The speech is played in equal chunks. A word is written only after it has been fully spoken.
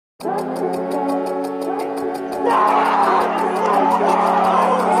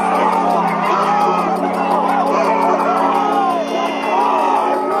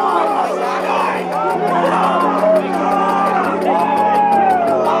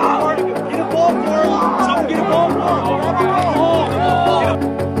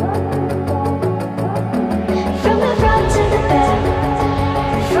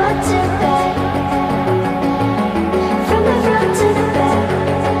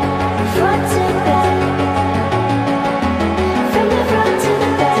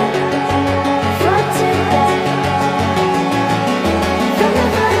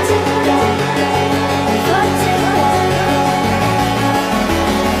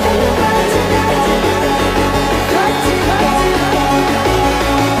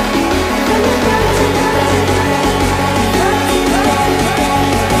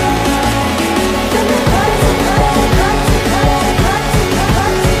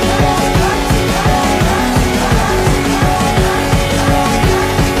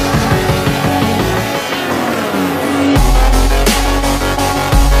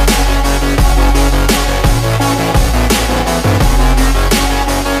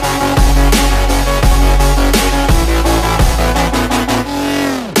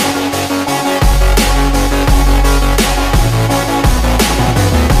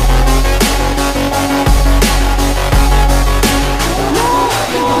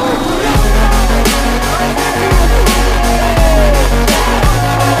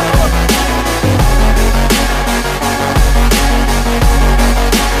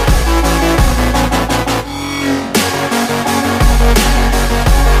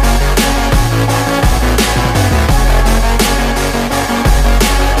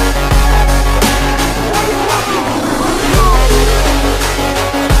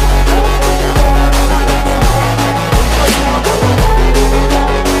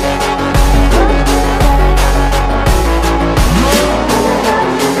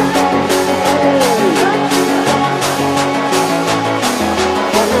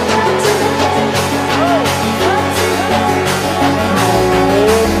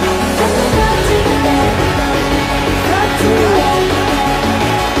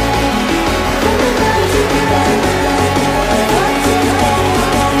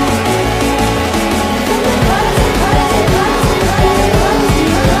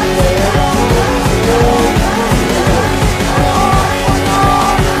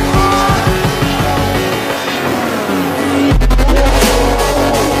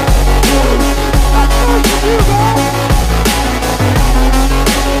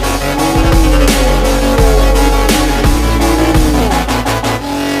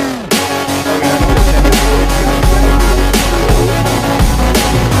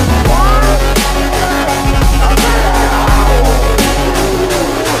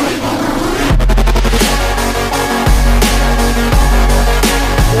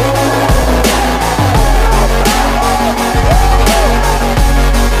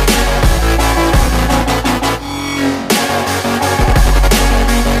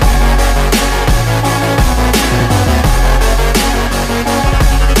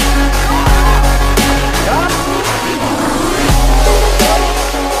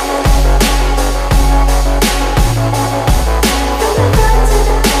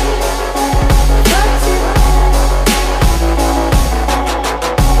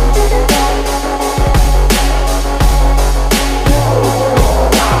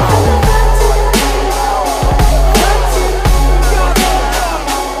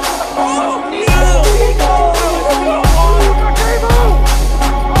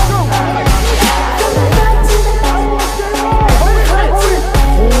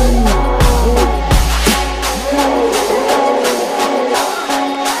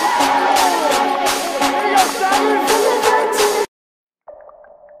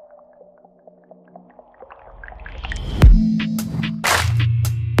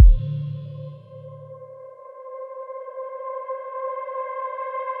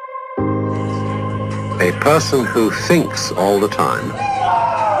A person who thinks all the time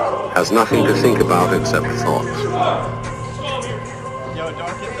has nothing to think about except thoughts.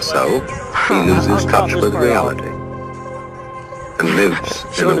 So, he loses touch with reality and lives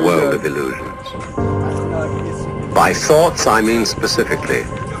in a world of illusions. By thoughts, I mean specifically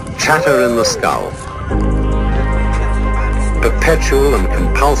chatter in the skull, perpetual and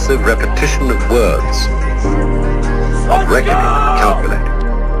compulsive repetition of words, of reckoning and calculating.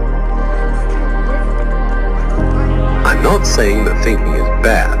 I'm not saying that thinking is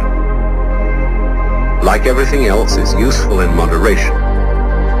bad. Like everything else, it's useful in moderation.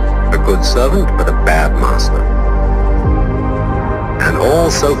 A good servant, but a bad master. An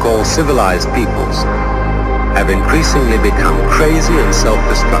all so-called civilized peoples have increasingly become crazy and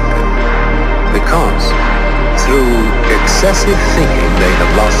self-destructive because through excessive thinking they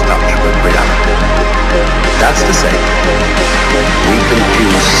have lost touch with reality. That's to say, we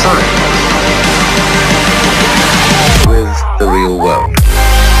confuse science with the real world.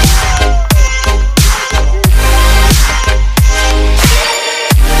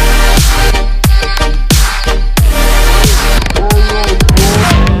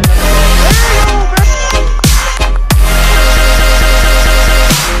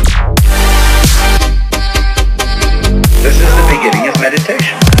 This is the beginning of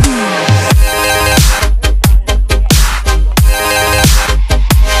meditation.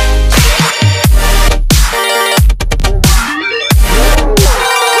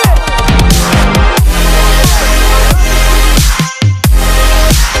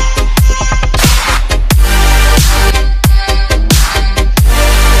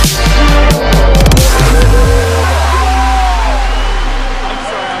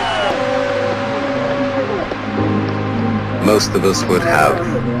 Most of us would have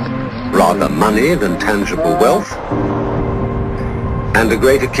rather money than tangible wealth, and a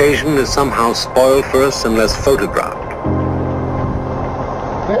great occasion is somehow spoiled for us unless photographed.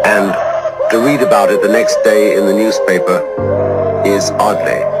 And to read about it the next day in the newspaper is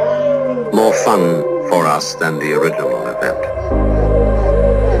oddly more fun for us than the original event.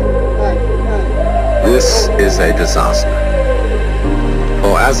 This is a disaster.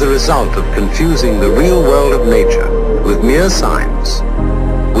 For as a result of confusing the real world of nature with mere science,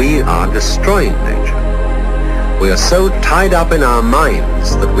 we are destroying nature. We are so tied up in our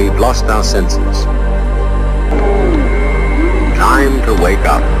minds that we've lost our senses. Time to wake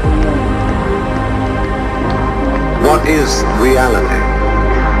up. What is reality?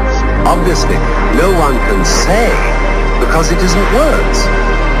 Obviously, no one can say because it isn't words.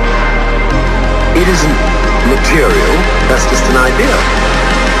 It isn't material, that's just an idea.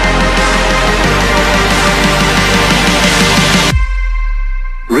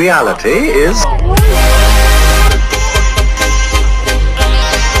 Reality is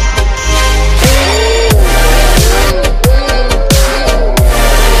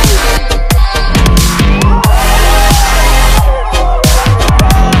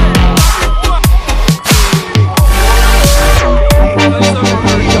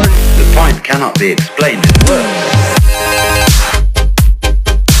the point cannot be explained in words.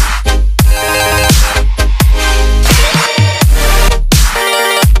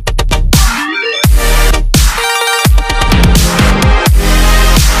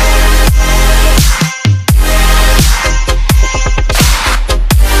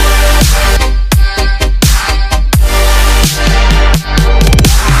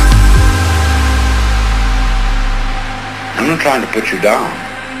 I'm not trying to put you down.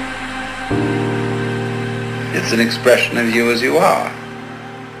 It's an expression of you as you are.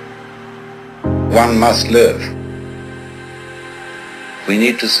 One must live. We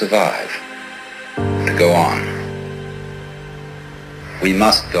need to survive, to go on. We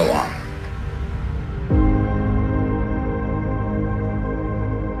must go on.